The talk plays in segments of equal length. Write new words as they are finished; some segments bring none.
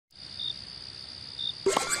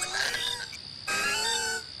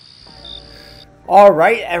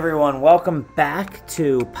Alright everyone, welcome back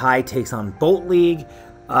to Pie Takes on Bolt League.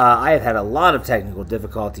 I have had a lot of technical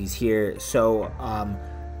difficulties here, so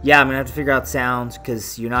yeah, I'm going to have to figure out sounds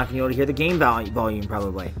because you're not going to be able to hear the game volume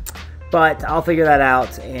probably. But I'll figure that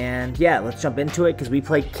out, and yeah, let's jump into it because we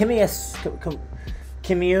play Kimius.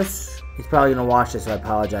 Kimius. He's probably going to watch this, so I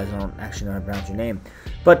apologize, I don't actually know how to pronounce your name.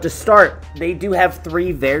 But to start, they do have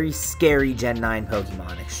three very scary Gen 9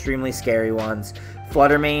 Pokemon, extremely scary ones.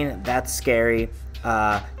 Fluttermane, that's scary.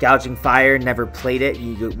 Gouging Fire, never played it.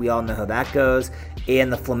 We all know how that goes.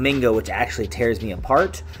 And the Flamingo, which actually tears me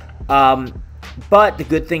apart. But the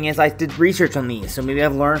good thing is I did research on these, so maybe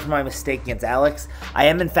I've learned from my mistake against Alex. I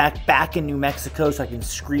am, in fact, back in New Mexico, so I can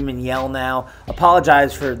scream and yell now.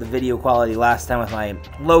 Apologize for the video quality last time with my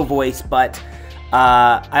low voice, but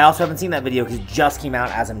I also haven't seen that video because it just came out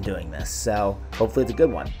as I'm doing this, so hopefully it's a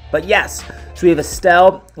good one. But yes, so we have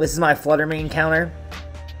Estelle. This is my Fluttermane counter.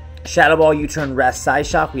 Shadow Ball, U-Turn, Rest,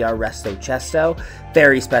 Psyshock. We are Resto Chesto.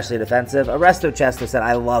 Very specially defensive. A Resto Chesto set,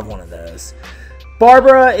 I love one of those.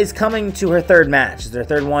 Barbara is coming to her third match. It's her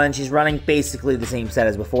third one. She's running basically the same set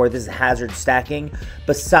as before. This is hazard stacking.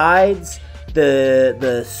 Besides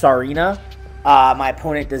the Sarina, my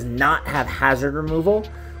opponent does not have hazard removal,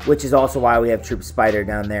 which is also why we have Troop Spider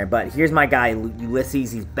down there. But here's my guy,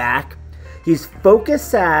 Ulysses. He's back. He's Focus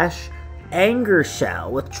Sash, Anger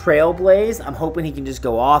Shell with Trailblaze. I'm hoping he can just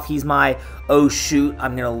go off. He's my, oh shoot,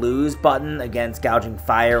 I'm going to lose button against Gouging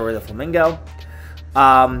Fire or the Flamingo.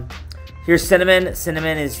 Here's Cinnamon.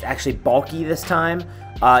 Cinnamon is actually bulky this time,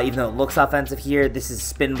 even though it looks offensive here. This is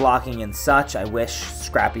spin blocking and such. I wish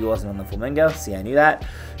Scrappy wasn't on the Flamingo. See, I knew that.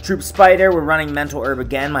 Troop Spider, we're running Mental Herb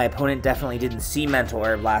again. My opponent definitely didn't see Mental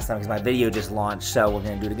Herb last time because my video just launched, so we're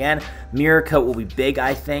going to do it again. Mirror Coat will be big,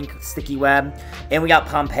 I think. Sticky Web. And we got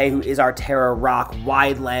Pompeii, who is our Tera Rock,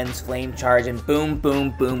 Wide Lens, Flame Charge, and boom,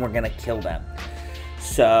 boom, boom, we're going to kill them.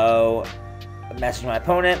 So, messaging my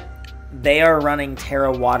opponent. They are running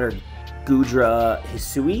Tera Water Gudra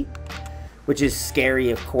Hisui, which is scary,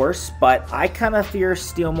 of course, but I kind of fear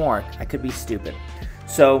Steel Mork. I could be stupid.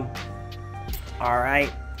 So,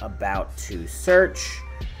 alright, about to search.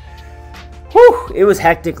 Whew, it was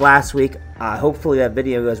hectic last week. Hopefully that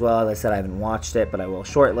video goes well. As I said, I haven't watched it, but I will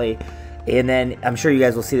shortly. And then I'm sure you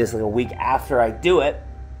guys will see this like a week after I do it.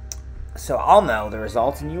 So I'll know the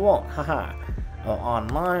results and you won't. Haha.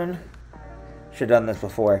 Online. Should have done this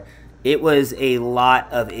before. It was a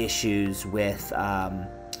lot of issues with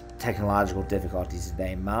technological difficulties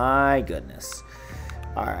today. My goodness.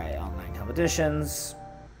 Alright, online competitions.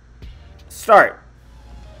 Start.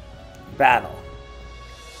 Battle.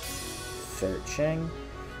 Searching.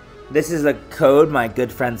 This is a code my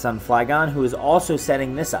good friend Sunflygon, who is also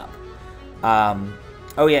setting this up.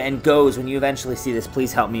 Oh yeah, and goes, when you eventually see this,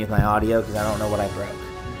 please help me with my audio, because I don't know what I broke.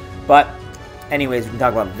 But, anyways, we can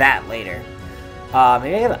talk about that later.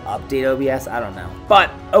 Maybe I gotta update OBS, I don't know.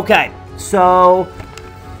 But, okay, so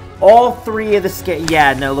all three of the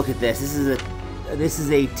yeah, no, look at this. This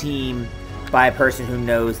is a team by a person who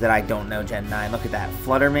knows that I don't know Gen 9. Look at that.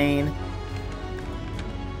 Fluttermane.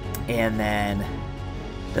 And then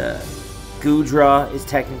the Gudra is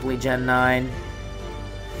technically Gen 9.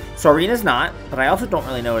 Sarina's not, but I also don't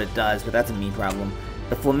really know what it does, but that's a me problem.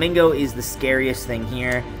 The Flamingo is the scariest thing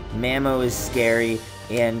here. Mamo is scary.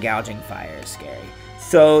 And Gouging Fire is scary.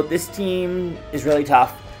 So this team is really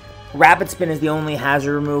tough. Rapid Spin is the only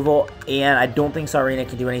hazard removal, and I don't think Sarina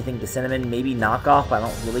can do anything to Cinnamon. Maybe Knockoff, but I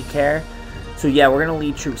don't really care. So yeah, we're going to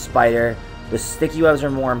lead Troop Spider. The Sticky Webs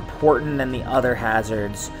are more important than the other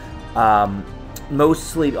hazards.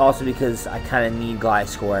 Mostly also because I kind of need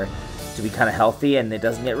Gliscor to be kind of healthy, and it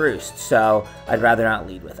doesn't get Roost. So I'd rather not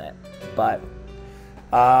lead with it. But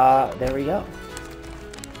there we go.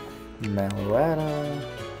 Meloetta,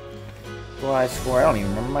 Gliscor. I don't even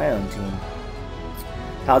remember my own team.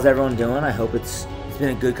 How's everyone doing? I hope it's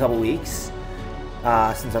been a good couple weeks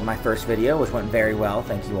since my first video, which went very well.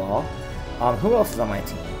 Thank you all. Who else is on my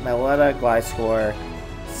team? Meloetta, Gliscor,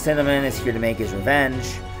 Cinnamon is here to make his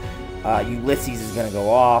revenge. Ulysses is going to go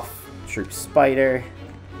off. Troop Spider,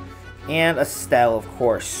 and Estelle, of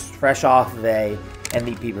course, fresh off of a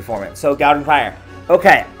MVP performance. So Gouging Fire.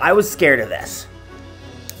 Okay, I was scared of this.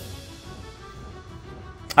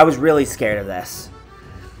 I was really scared of this,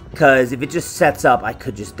 because if it just sets up, I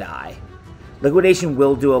could just die. Liquidation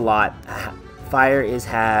will do a lot. Fire is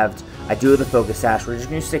halved. I do have the Focus Sash. We're just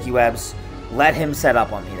going to Sticky Webs. Let him set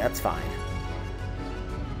up on me. That's fine.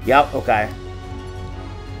 Yep, okay.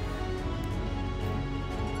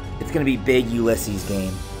 It's going to be big Ulysses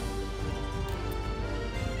game.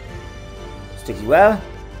 Sticky Web.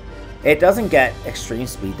 It doesn't get extreme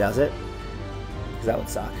speed, does it? Because that would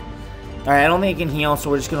suck. Alright, I don't think it can heal, so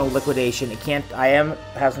we're just going to liquidation. It can't. I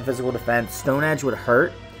have some physical defense. Stone Edge would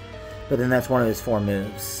hurt, but then that's one of his 4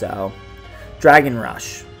 moves. So, Dragon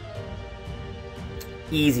Rush.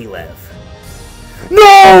 Easy live.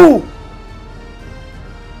 No!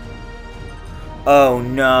 Oh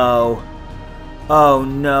no. Oh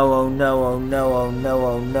no, oh no, oh no, oh no,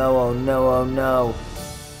 oh no, oh no, oh no.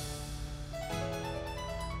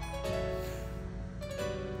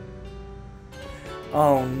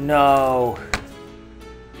 Oh no.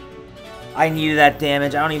 I needed that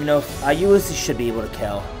damage. I don't even know if Ulysses should be able to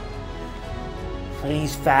kill. I think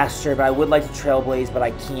he's faster, but I would like to Trailblaze, but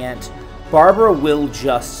I can't. Barbara will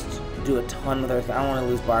just do a ton with her. I don't want to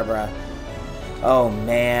lose Barbara. Oh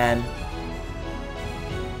man.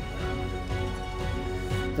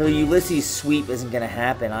 The Ulysses sweep isn't going to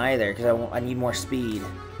happen either, because I need more speed.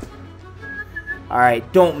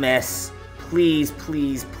 Alright, don't miss. Please,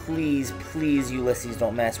 please, please, please, Ulysses,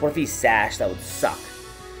 don't miss. What if he's Sash? That would suck.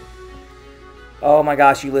 Oh my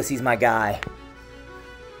gosh, Ulysses, my guy.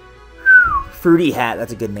 Fruity Hat,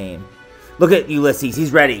 that's a good name. Look at Ulysses,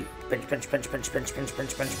 he's ready. Pinch, pinch, pinch, pinch, pinch, pinch,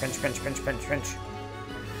 pinch, pinch, pinch, pinch, pinch, pinch, pinch.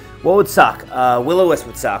 What would suck? Will-O-Wisp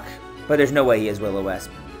would suck, but there's no way he is Will-O-Wisp.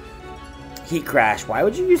 Heat Crash. Why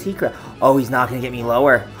would you use Heat Crash? Oh, he's not going to get me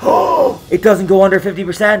lower. Oh, it doesn't go under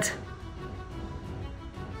 50%.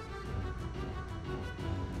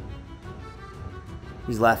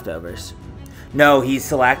 He's leftovers. No, he's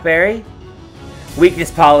Slackberry.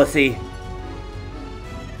 Weakness policy.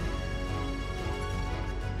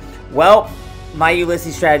 Well, my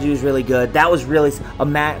Ulysses strategy was really good. That was really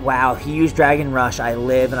wow. He used Dragon Rush. I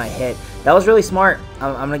live and I hit. That was really smart.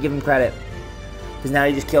 I'm gonna give him credit because now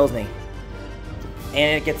he just kills me,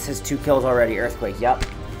 and it gets his 2 kills already. Earthquake. Yep.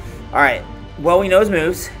 All right. Well, we know his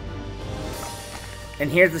moves, and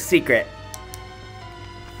here's the secret.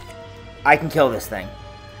 I can kill this thing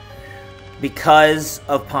because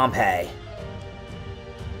of Pompeii.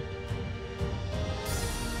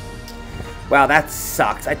 Wow, that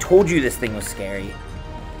sucks. I told you this thing was scary.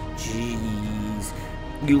 Jeez.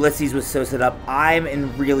 Ulysses was so set up. I'm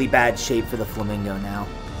in really bad shape for the Flamingo now.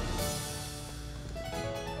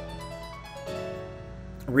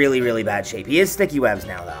 Really, really bad shape. He is Sticky Webs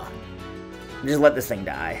now, though. Just let this thing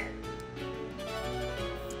die.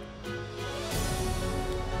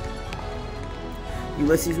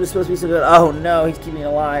 Ulysses was supposed to be so good. Oh no, he's keeping me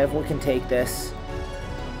alive. What can take this?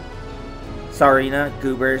 Sarina,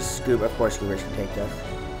 Goobers. Of course Goobers can take this.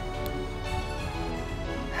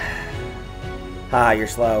 Ah, you're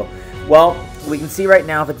slow. Well, we can see right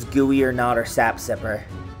now if it's Gooey or not, or Sap Sipper.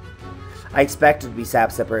 I expect it to be Sap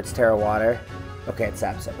Sipper. It's Terra Water. Okay, it's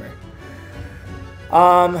Sap Sipper.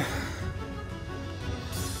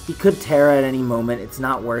 He could Terra at any moment. It's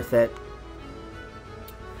not worth it.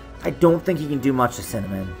 I don't think he can do much to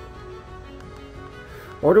Cinnamon.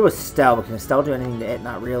 Or to Estelle, but can Estelle do anything to it?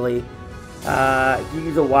 Not really. You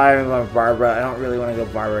use a wiring on Barbara. I don't really want to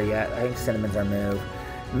go Barbara yet. I think Cinnamon's our move.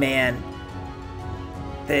 Man.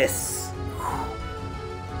 This.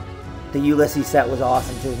 The Ulysses set was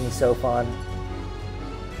awesome too. It was so fun.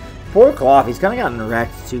 Poor Cloth. He's kind of gotten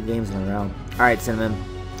wrecked 2 games in a row. Alright, Cinnamon.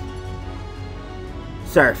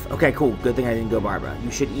 Surf. Okay, cool. Good thing I didn't go Barbara.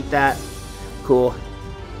 You should eat that. Cool.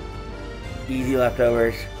 Easy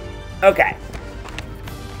leftovers. Okay.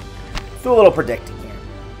 Let's do a little predicting here.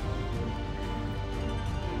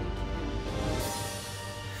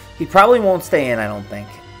 He probably won't stay in, I don't think.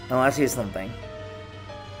 Unless he has something.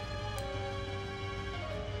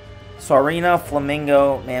 Sarina,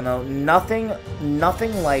 Flamingo, Mamo.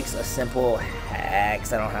 Nothing likes a simple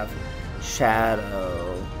Hex. I don't have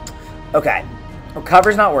Shadow. Okay. Well,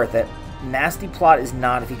 cover's not worth it. Nasty Plot is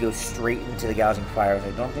not if he goes straight into the Gouging Fire, which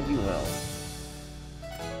I don't think he will.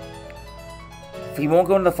 If he won't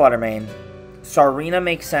go into the Flutter Mane. Sarina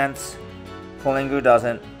makes sense. Flamingo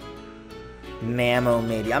doesn't. Mamo,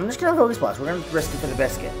 maybe. I'm just going to Focus Blast. We're going to risk it for the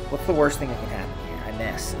biscuit. What's the worst thing that can happen here? I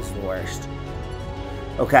miss is the worst.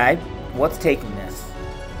 Okay. What's taking this?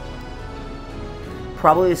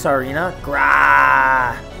 Probably the Sarina.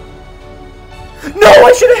 Grah! No!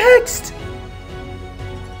 I should have Hexed!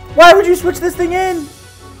 Why would you switch this thing in?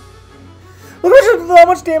 Look how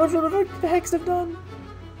much damage would the Hex have done.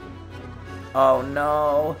 Oh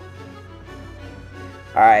no.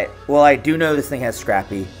 Alright. Well, I do know this thing has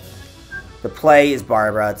Scrappy. The play is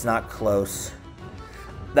Barbara. It's not close.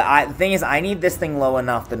 The thing is, I need this thing low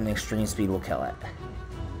enough that an Extreme Speed will kill it.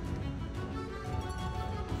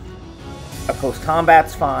 A close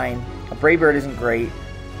combat's fine. A Brave Bird isn't great.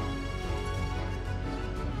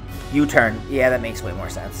 U-turn. Yeah, that makes way more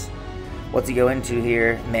sense. What's he go into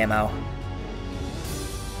here? Mamo.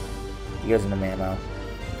 He goes into Mamo.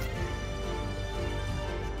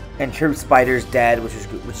 And Troop Spider's dead, which is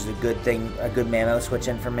a good thing, a good mammo switch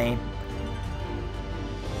in for me.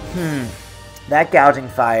 That gouging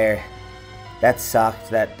fire, that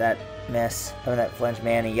sucked. That miss. Oh, that flinch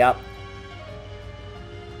Manny. Yup.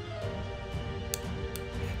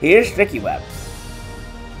 Here's Sticky Web.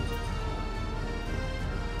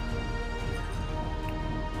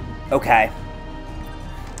 Okay.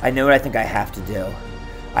 I know what I think I have to do.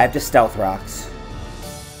 I have to Stealth Rocks.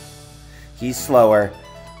 He's slower.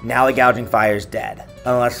 Now the gouging fire's dead.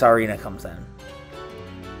 Unless Sarina comes in.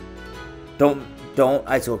 Don't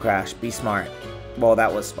ISO crash. Be smart. Well,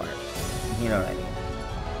 that was smart. You know what I mean.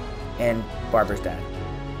 And Barber's dead.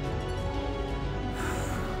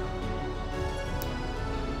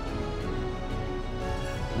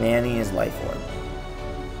 Manny is Life Orb.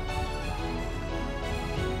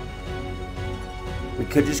 We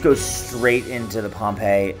could just go straight into the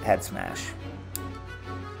Pompeii head smash.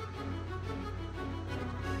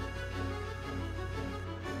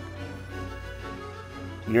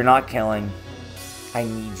 You're not killing. I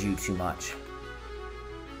need you too much.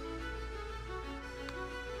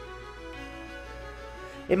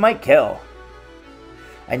 It might kill.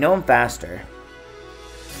 I know I'm faster.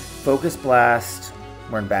 Focus Blast.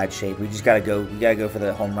 We're in bad shape. We just gotta go. We gotta go for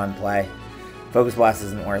the home run play. Focus Blast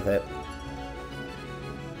isn't worth it.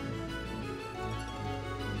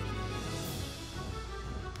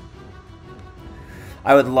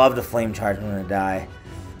 I would love to Flame Charge when I'm gonna die.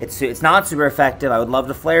 It's not super effective. I would love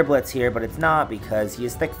to Flare Blitz here, but it's not because he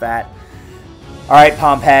is thick fat. Alright,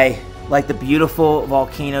 Pompeii. Like the beautiful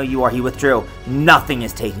volcano you are, he withdrew. Nothing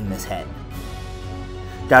is taking this hit.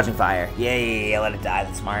 Gouging Fire. Yeah, let it die.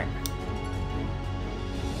 That's smart.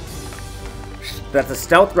 That's a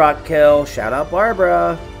Stealth Rock kill. Shout out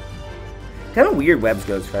Barbara. Kind of weird Webs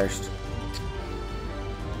goes first.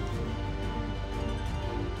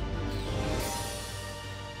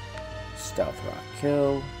 Stealth Rock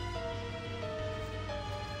kill.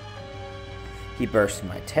 He bursts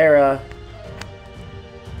my Tera.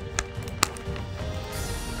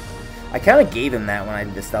 I kind of gave him that when I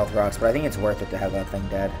did the Stealth Rocks, but I think it's worth it to have that thing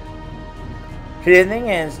dead. The thing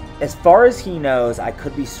is, as far as he knows, I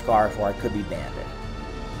could be Scarf or I could be Bandit.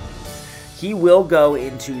 He will go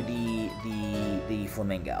into the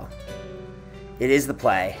Flamingo. It is the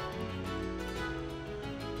play.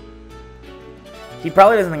 He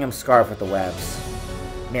probably doesn't think I'm Scarf with the webs.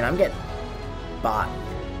 Man, I'm getting bot.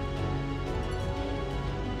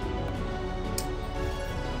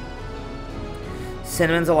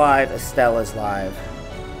 Cinnamon's alive. Estella's live.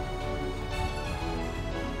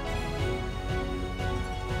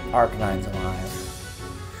 Arcanine's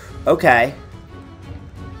alive. Okay.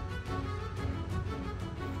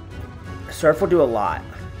 Surf will do a lot.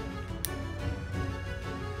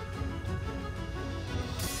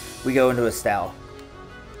 We go into Estelle.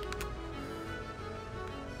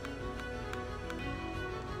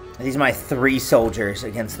 These are my 3 soldiers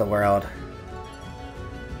against the world.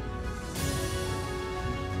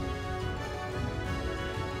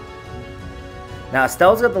 Now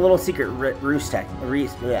Estelle's got the little secret rest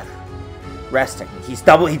technique. He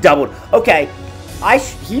doubled. Okay,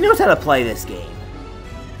 he knows how to play this game.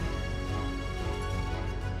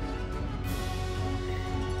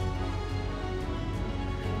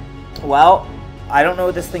 Well, I don't know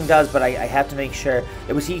what this thing does, but I have to make sure.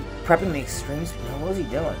 Was he prepping the extreme spin? No, what was he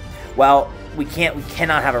doing? Well, we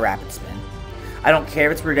cannot have a rapid spin. I don't care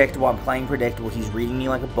if it's predictable. I'm playing predictable. He's reading me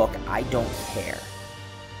like a book. I don't care.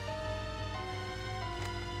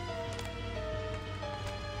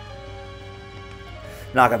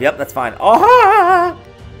 Knock off. Yep, that's fine. Oh!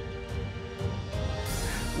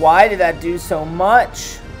 Why did that do so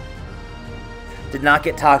much? Did not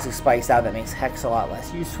get Toxic Spikes out. That makes Hex a lot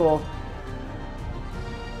less useful.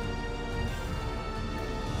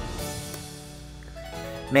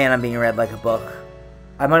 Man, I'm being read like a book.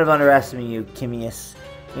 I might have underestimated you, Kimius.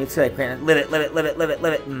 It's like, live it.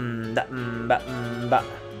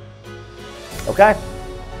 Okay.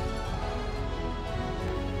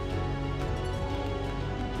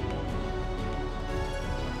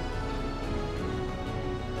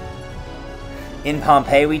 In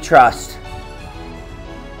Pompeii we trust.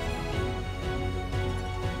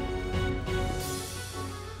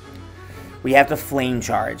 We have to Flame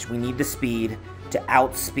Charge. We need the speed to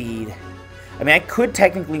outspeed. I mean, I could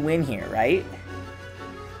technically win here, right?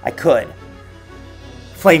 I could.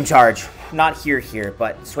 Flame Charge. Not here,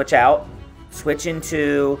 but switch out. Switch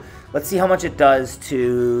into... Let's see how much it does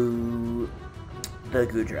to the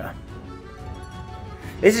Gudra.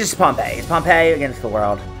 This is just Pompeii. It's Pompeii against the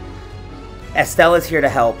world. Estelle is here to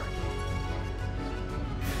help.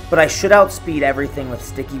 But I should outspeed everything with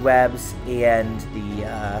sticky webs and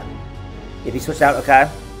the, if he switched out,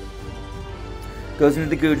 okay. Goes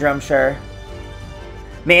into the Goodra, I'm sure.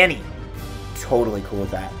 Manny. Totally cool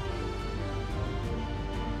with that.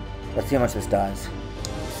 Let's see how much this does.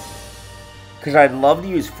 Because I'd love to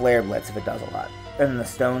use Flare Blitz if it does a lot. And the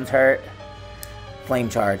stones hurt. Flame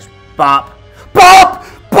Charge. Bop. Bop!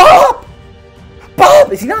 Bop!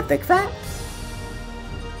 Bop! Is he not thick fat?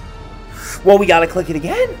 Well, we gotta click it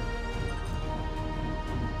again.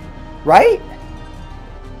 Right?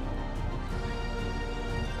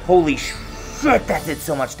 Holy shit, that did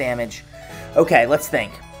so much damage. Okay, let's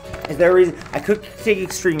think. Is there a reason? I could take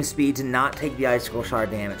Extreme Speed to not take the Icicle Shard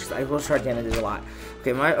damage. Because Icicle Shard damage is a lot.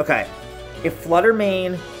 Okay, if Flutter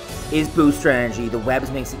Mane is booster energy, the webs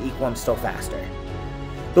makes it equal, I'm still faster.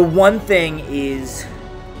 The one thing is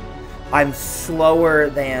I'm slower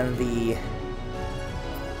than the...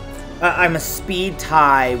 I'm a speed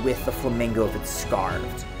tie with the Flamingo if it's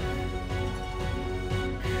Scarved.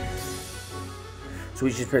 So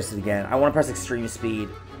we should press it again. I want to press Extreme Speed.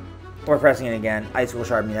 Or pressing it again. Icicle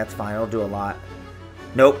Shard me, that's fine. It'll do a lot.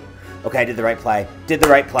 Nope. Okay, I did the right play. Did the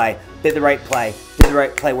right play. Did the right play. Did the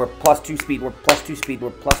right play. We're +2 speed. We're +2 speed. We're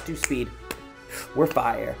 +2 speed. We're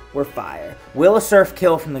fire. We're fire. Will a Surf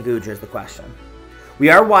kill from the Goodra is the question. We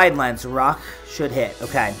are wide lens, so Rock should hit.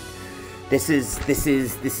 Okay. This is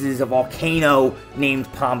a volcano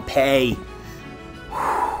named Pompeii.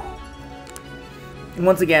 And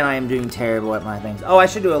once again, I am doing terrible at my things. Oh, I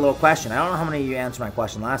should do a little question. I don't know how many of you answered my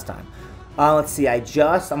question last time. Let's see.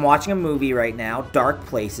 I'm watching a movie right now, Dark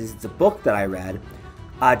Places. It's a book that I read.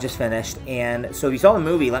 Just finished. And so if you saw the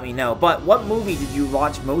movie, let me know. But what movie did you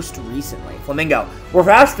watch most recently? Flamingo. We're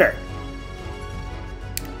faster.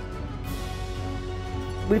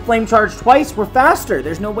 We flame charged twice. We're faster.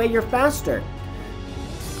 There's no way you're faster.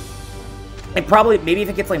 And probably, maybe if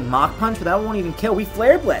it gets like Mach Punch, but that won't even kill. We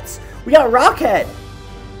Flare Blitz. We got Rockhead.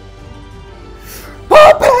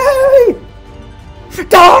 Pompeii!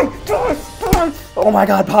 Die! Die! Die! Oh my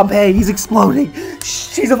god, Pompeii, he's exploding.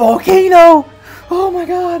 She's a volcano. Oh my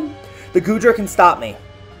god. The Goodra can stop me.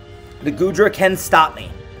 The Goodra can stop me.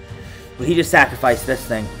 But he just sacrificed this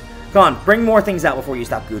thing. Come on, bring more things out before you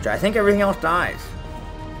stop Goodra. I think everything else dies.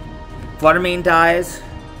 Fluttermane dies.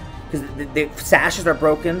 Because the sashes are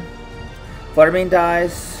broken. Fluttermane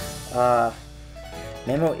dies.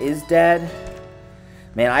 Mamo is dead.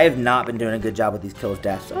 Man, I have not been doing a good job with these kills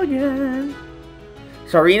deaths. Oh, yeah.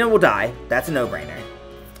 Sarina will die. That's a no-brainer.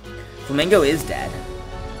 Flamingo is dead.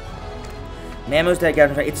 Mamo's dead.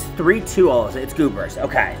 It's 3-2 all of it. It's Goobers.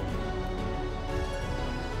 Okay.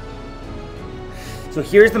 So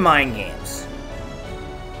here's the mind games.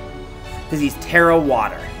 Because he's Tera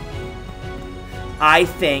Water. I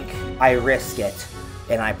think I risk it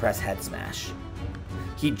and I press Head Smash.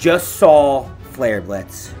 He just saw Flare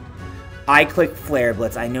Blitz. I click Flare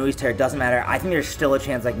Blitz. I know he's Tera. Doesn't matter. I think there's still a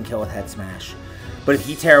chance I can kill with Head Smash. But if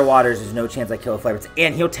he Tera Waters, there's no chance I kill with Flare Blitz.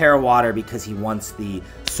 And he'll Tera Water because he wants the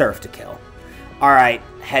Surf to kill. Alright,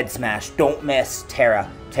 Head Smash. Don't miss. Tera,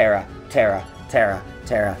 Tera, Tera, Tera,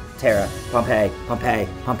 Tera, Tera. Pompeii, Pompeii,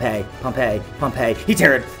 Pompeii, Pompeii, Pompeii. He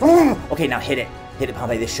Tera'd. Okay, now hit it. Hit it,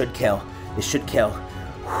 Pompeii. This should kill. This should kill.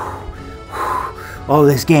 Oh,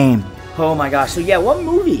 this game. Oh my gosh. So yeah, what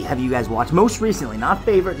movie have you guys watched most recently? Not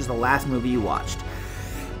favorite, just the last movie you watched.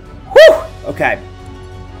 Whew! Okay.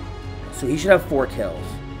 So he should have 4 kills.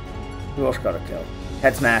 Who else got a kill?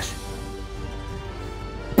 Head Smash.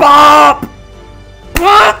 Bop!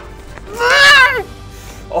 Bop!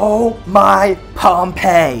 Oh my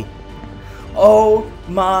Pompeii. Oh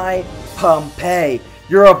my Pompeii.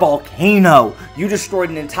 You're a volcano. You destroyed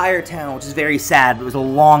an entire town, which is very sad. It was a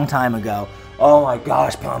long time ago. Oh my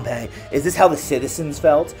gosh, Pompeii. Is this how the citizens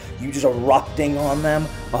felt? You just erupting on them?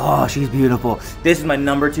 Oh, she's beautiful. This is my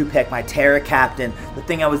 #2 pick, my Tera Captain. The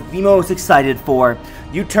thing I was the most excited for.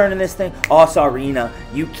 You turn in this thing. Oh, Sarina.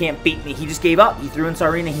 You can't beat me. He just gave up. He threw in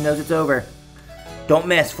Sarina. He knows it's over. Don't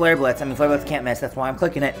miss. Flare Blitz. I mean, Flare Blitz can't miss. That's why I'm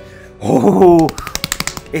clicking it. Oh,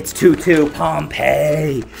 it's 2-2.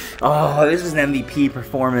 Pompeii. Oh, this is an MVP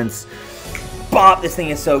performance. Bop, this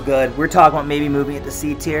thing is so good. We're talking about maybe moving it to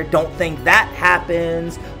C tier. Don't think that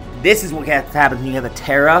happens. This is what has to happen when you have a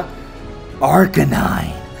Tera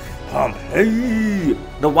Arcanine. Pompeii.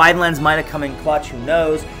 The wide lens might have come in clutch. Who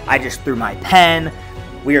knows? I just threw my pen.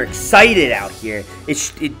 We are excited out here. Did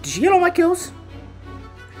she get all my kills?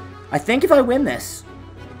 I think if I win this,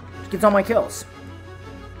 she gets all my kills.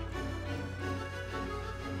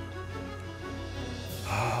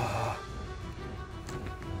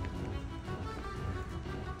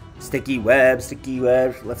 Sticky web, sticky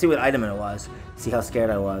web. Let's see what item it was. See how scared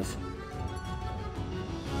I was.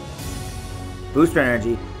 Booster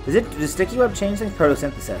energy. Does Sticky Web change things?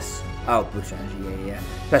 Photosynthesis. Oh, booster energy, yeah.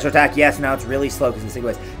 Special attack, yes, now it's really slow because of Sticky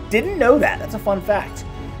Webs. Didn't know that. That's a fun fact.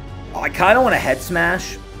 I kind of want a head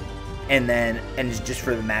smash and just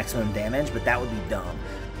for the maximum damage, but that would be dumb.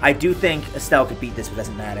 I do think Estelle could beat this, but it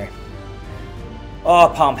doesn't matter.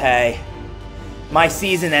 Oh, Pompeii. My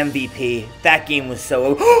season MVP. That game was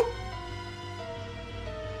so...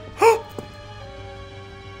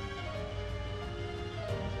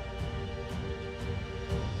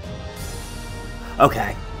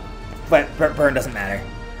 Okay. But burn doesn't matter.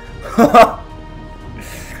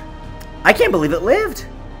 I can't believe it lived.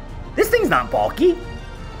 This thing's not bulky.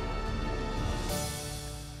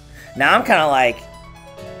 Now I'm kind of like...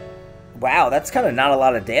 Wow, that's kind of not a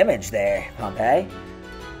lot of damage there, Pompeii.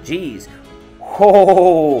 Jeez.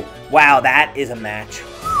 Oh, wow, that is a match.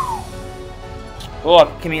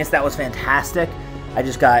 Oh, Kimius, that was fantastic. I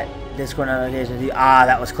just got Discord notifications. Ah,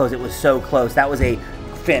 that was close. It was so close. That was a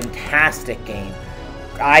fantastic game.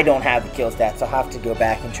 I don't have the kill stats. I'll have to go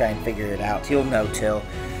back and try and figure it out. He'll know till.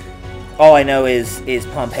 All I know is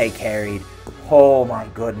Pompeii carried. Oh my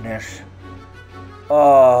goodness.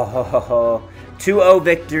 Oh, 2-0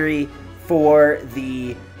 victory for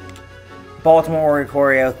the Baltimore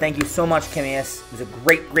Oricorio. Thank you so much, Kimius. It was a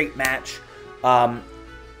great match. I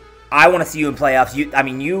want to see you in playoffs.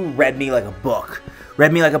 You read me like a book.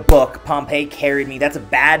 Read me like a book. Pompeii carried me. That's a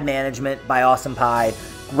bad management by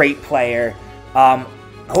AwesomePie. Great player.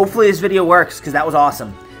 Hopefully this video works because that was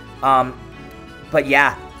awesome. But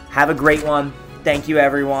yeah, have a great one. Thank you,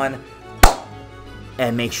 everyone.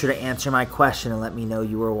 And make sure to answer my question and let me know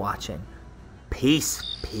you were watching.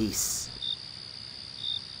 Peace.